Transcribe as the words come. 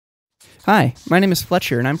Hi, my name is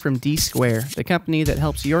Fletcher and I'm from Dsquare, the company that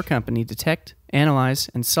helps your company detect,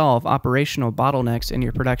 analyze, and solve operational bottlenecks in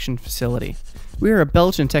your production facility. We are a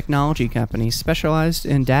Belgian technology company specialized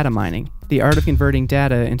in data mining, the art of converting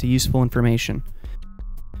data into useful information.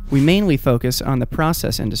 We mainly focus on the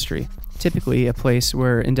process industry, typically a place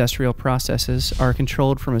where industrial processes are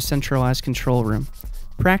controlled from a centralized control room.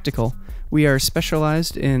 Practical, we are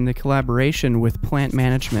specialized in the collaboration with plant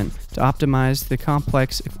management to optimize the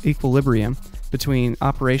complex equilibrium between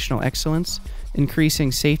operational excellence,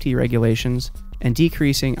 increasing safety regulations, and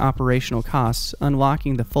decreasing operational costs,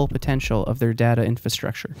 unlocking the full potential of their data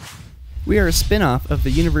infrastructure. We are a spin-off of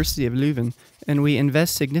the University of Leuven, and we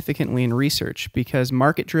invest significantly in research because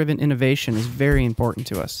market-driven innovation is very important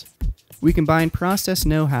to us. We combine process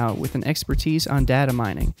know-how with an expertise on data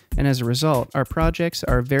mining, and as a result, our projects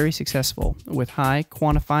are very successful with high,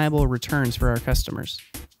 quantifiable returns for our customers.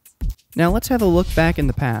 Now let's have a look back in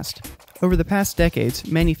the past. Over the past decades,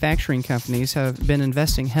 manufacturing companies have been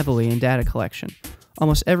investing heavily in data collection.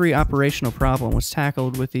 Almost every operational problem was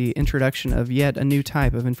tackled with the introduction of yet a new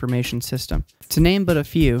type of information system. To name but a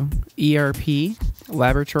few, ERP,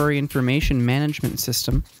 Laboratory Information Management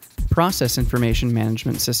System, Process Information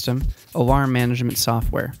Management System, Alarm Management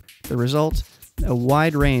Software. The result? A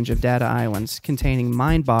wide range of data islands containing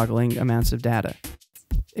mind-boggling amounts of data.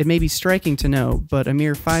 It may be striking to know, but a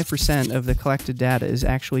mere 5% of the collected data is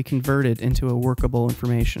actually converted into a workable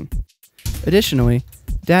information. Additionally,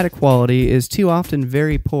 data quality is too often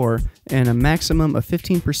very poor, and a maximum of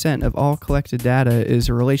 15% of all collected data is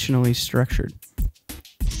relationally structured.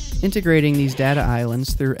 Integrating these data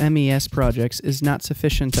islands through MES projects is not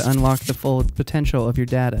sufficient to unlock the full potential of your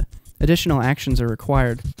data. Additional actions are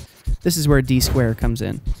required. This is where Dsquare comes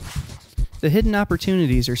in. The hidden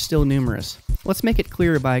opportunities are still numerous. Let's make it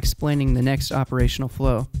clear by explaining the next operational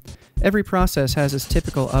flow. Every process has its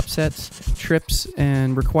typical upsets, trips,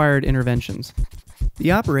 and required interventions.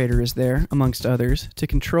 The operator is there, amongst others, to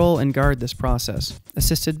control and guard this process,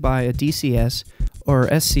 assisted by a DCS or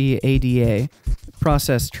SCADA,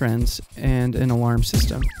 process trends, and an alarm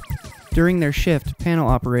system. During their shift, panel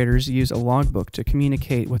operators use a logbook to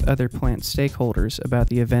communicate with other plant stakeholders about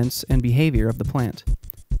the events and behavior of the plant.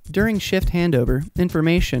 During shift handover,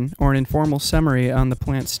 information or an informal summary on the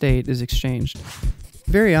plant state is exchanged.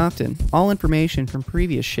 Very often, all information from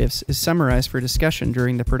previous shifts is summarized for discussion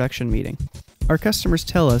during the production meeting. Our customers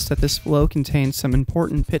tell us that this flow contains some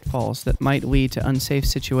important pitfalls that might lead to unsafe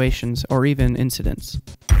situations or even incidents.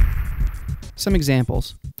 Some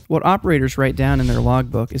examples. What operators write down in their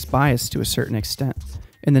logbook is biased to a certain extent.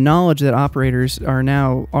 In the knowledge that operators are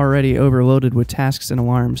now already overloaded with tasks and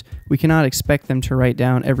alarms, we cannot expect them to write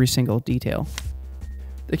down every single detail.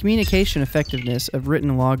 The communication effectiveness of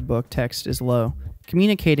written logbook text is low.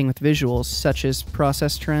 Communicating with visuals, such as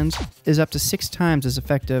process trends, is up to 6 times as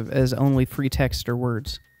effective as only free text or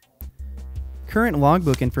words. Current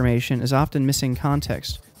logbook information is often missing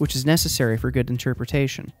context, which is necessary for good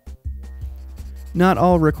interpretation. Not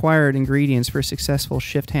all required ingredients for successful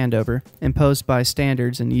shift handover, imposed by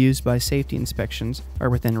standards and used by safety inspections, are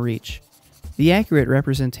within reach. The accurate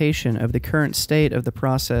representation of the current state of the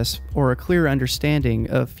process or a clear understanding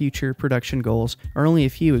of future production goals are only a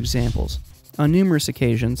few examples. On numerous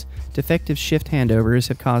occasions, defective shift handovers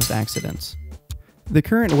have caused accidents. The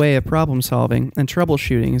current way of problem solving and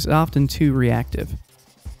troubleshooting is often too reactive.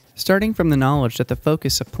 Starting from the knowledge that the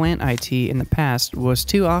focus of plant IT in the past was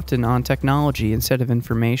too often on technology instead of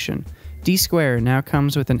information, Dsquare now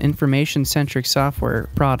comes with an information-centric software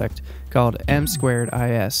product called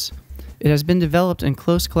M²IS. It has been developed in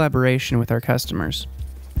close collaboration with our customers.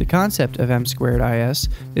 The concept of M²IS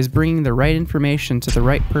is bringing the right information to the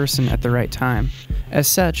right person at the right time. As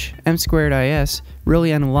such, M²IS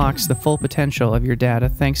really unlocks the full potential of your data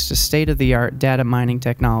thanks to state-of-the-art data mining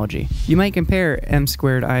technology. You might compare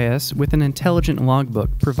M²IS with an intelligent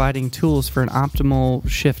logbook providing tools for an optimal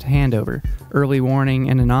shift handover, early warning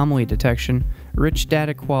and anomaly detection, rich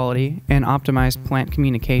data quality, and optimized plant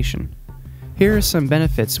communication. Here are some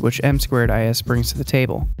benefits which M²IS brings to the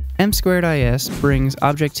table. M²IS brings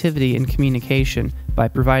objectivity in communication by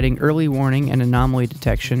providing early warning and anomaly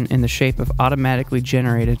detection in the shape of automatically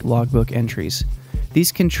generated logbook entries.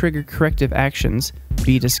 These can trigger corrective actions,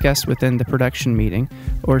 be discussed within the production meeting,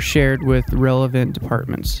 or shared with relevant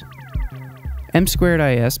departments.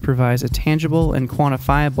 M²IS provides a tangible and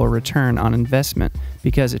quantifiable return on investment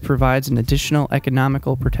because it provides an additional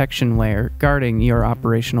economical protection layer guarding your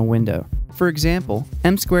operational window. For example,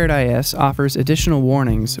 M²IS offers additional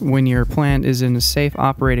warnings when your plant is in a safe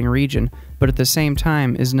operating region, but at the same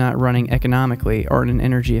time is not running economically or in an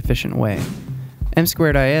energy-efficient way.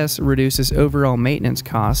 M2IS reduces overall maintenance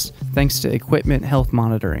costs thanks to equipment health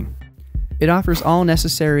monitoring. It offers all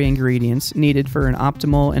necessary ingredients needed for an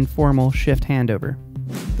optimal and formal shift handover.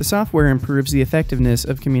 The software improves the effectiveness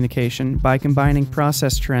of communication by combining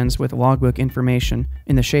process trends with logbook information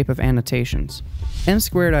in the shape of annotations.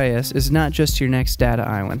 M2IS is not just your next data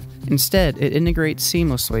island. Instead, it integrates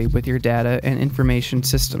seamlessly with your data and information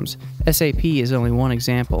systems. SAP is only one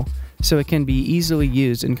example, so it can be easily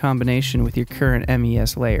used in combination with your current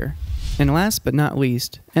MES layer. And last but not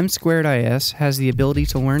least, M2IS has the ability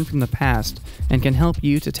to learn from the past and can help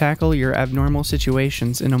you to tackle your abnormal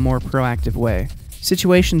situations in a more proactive way.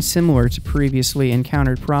 Situations similar to previously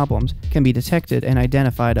encountered problems can be detected and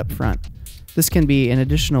identified up front. This can be an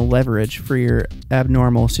additional leverage for your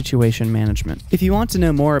abnormal situation management. If you want to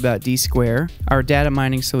know more about Dsquare, our data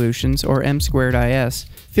mining solutions, or M2IS,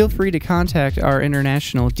 feel free to contact our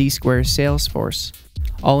international Dsquare sales force.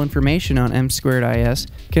 All information on M2IS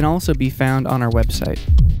can also be found on our website.